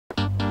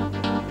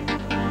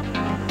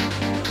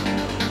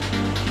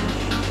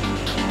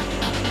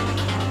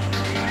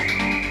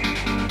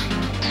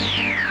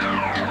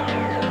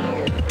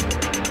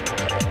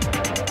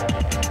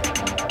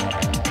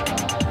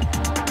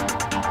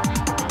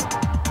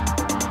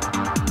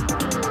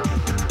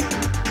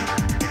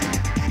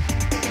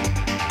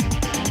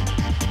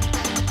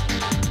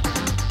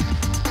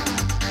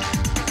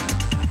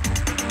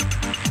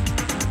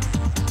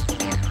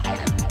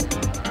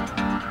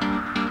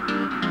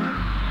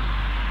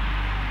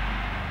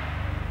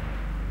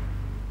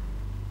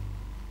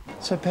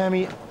So,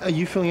 Pammy, are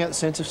you filling out the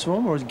census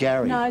form or is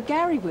Gary? No,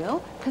 Gary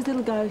will, because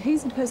it'll go,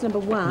 he's person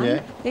number 1,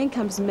 yeah. then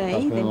comes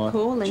me, then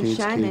Paul, then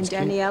Shane, then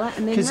Daniela,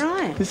 and then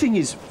Ryan. The thing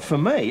is, for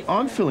me,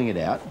 I'm filling it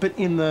out, but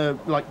in the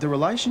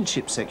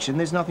relationship section,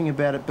 there's nothing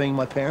about it being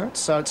my parents,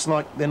 so it's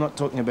like they're not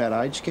talking about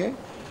aged care.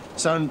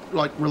 So, in,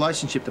 like,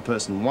 relationship to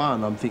person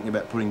 1, I'm thinking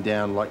about putting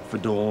down, like, for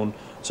Dawn,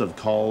 sort of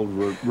cold,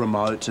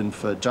 remote, and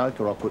for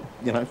Joker, I'll put,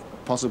 you know,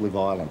 possibly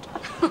violent.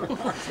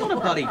 It's not a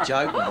bloody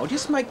joke, Noel.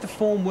 Just make the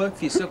form work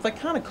for yourself. They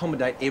can't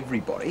accommodate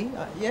everybody,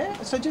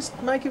 yeah? So just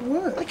make it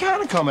work. They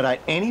can't accommodate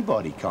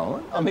anybody,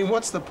 Colin. I mean,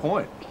 what's the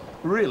point?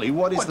 Really,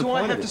 what is the point do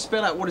I of have it? to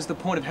spell out what is the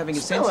point of having a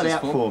Spell census it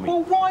out form? for me.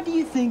 Well, why do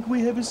you think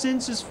we have a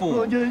census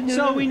form? Well,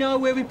 so we know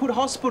where we put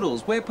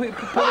hospitals, where we put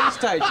police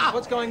stations,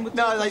 what's going with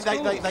No,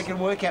 the they can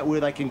work out where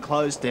they can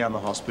close down the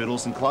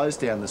hospitals and close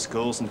down the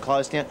schools and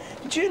close down...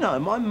 Did you know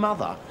my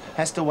mother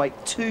has to wait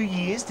 2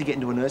 years to get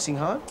into a nursing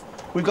home?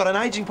 We've got an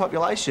ageing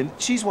population,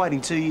 she's waiting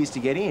 2 years to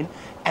get in,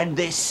 and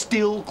they're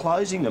still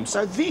closing them.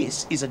 So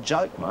this is a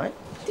joke, mate.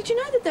 Did you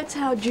know that that's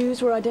how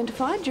Jews were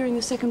identified during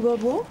the Second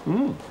World War?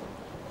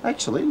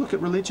 Actually, look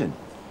at religion.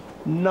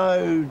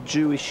 No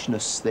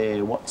Jewishness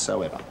there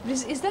whatsoever.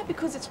 Is that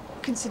because it's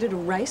considered a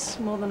race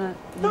more than a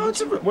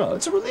religion? No,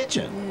 it's a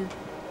religion.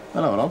 Yeah.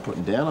 I know what I'm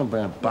putting down. I'm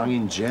a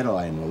bunging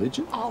Jedi in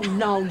religion. Oh,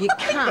 no, you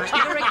can't.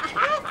 You're a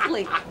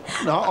Catholic.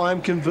 No,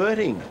 I'm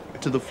converting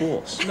to the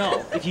Force.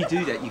 No, if you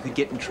do that, you could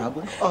get in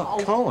trouble. Oh,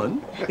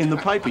 Colin, in the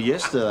paper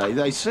yesterday,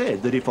 they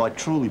said that if I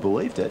truly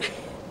believed it,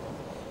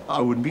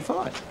 I wouldn't be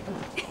fined.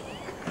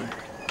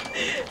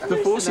 The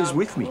Force is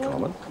with me,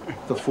 Colin.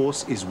 The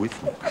Force is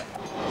with me.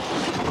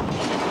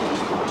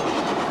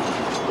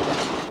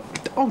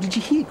 Oh, did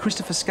you hear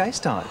Christopher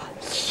Skase died?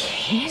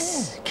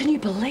 Yes. Can you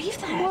believe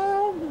that?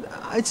 Well,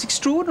 it's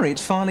extraordinary.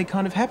 It's finally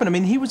kind of happened. I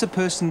mean, he was a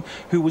person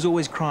who was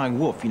always crying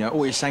wolf, you know,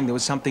 always saying there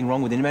was something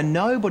wrong with him, and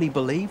nobody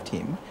believed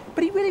him,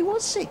 but he really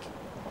was sick.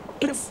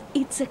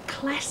 It's a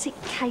classic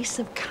case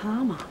of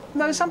karma.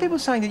 No, some people are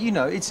saying that, you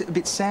know, it's a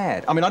bit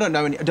sad. I mean, I don't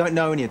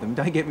know any of them,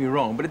 don't get me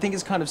wrong, but I think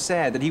it's kind of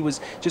sad that he was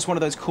just one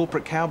of those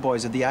corporate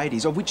cowboys of the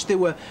 80s, of which there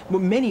were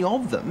many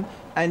of them,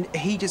 and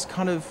he just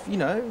kind of, you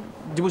know,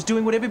 was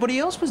doing what everybody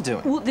else was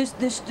doing. Well,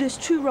 there's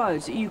 2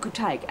 roads that you could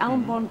take.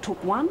 Alan Bond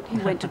took one. He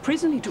went to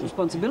prison. He took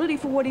responsibility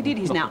for what he did.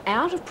 He's now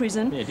out of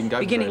prison. Yeah, it didn't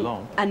go for very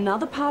long.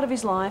 Another part of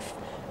his life.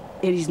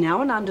 And he's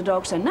now an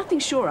underdog, so nothing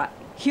surer.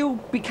 He'll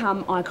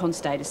become icon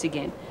status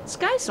again.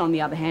 Skase, on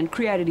the other hand,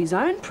 created his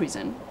own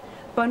prison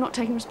by not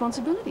taking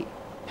responsibility.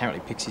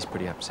 Apparently Pixie's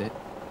pretty upset.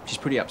 She's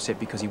pretty upset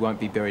because he won't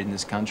be buried in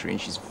this country,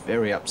 and she's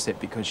very upset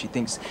because she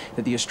thinks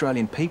that the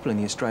Australian people and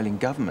the Australian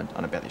government, I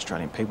don't know about the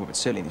Australian people, but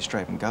certainly the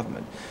Australian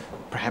government,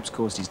 perhaps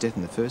caused his death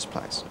in the first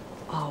place.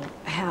 Oh,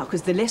 how?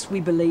 Because the less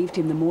we believed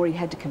him, the more he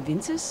had to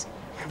convince us.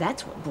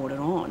 That's what brought it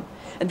on.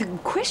 And the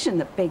question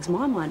that begs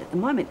my mind at the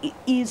moment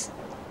is,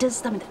 the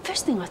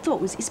first thing I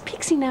thought was, is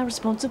Pixie now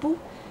responsible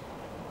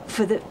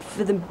for the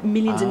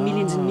millions and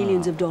millions and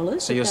millions of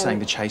dollars? So you're saying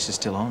the chase is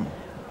still on?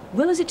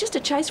 Well, is it just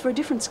a chase for a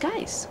different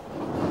Skase?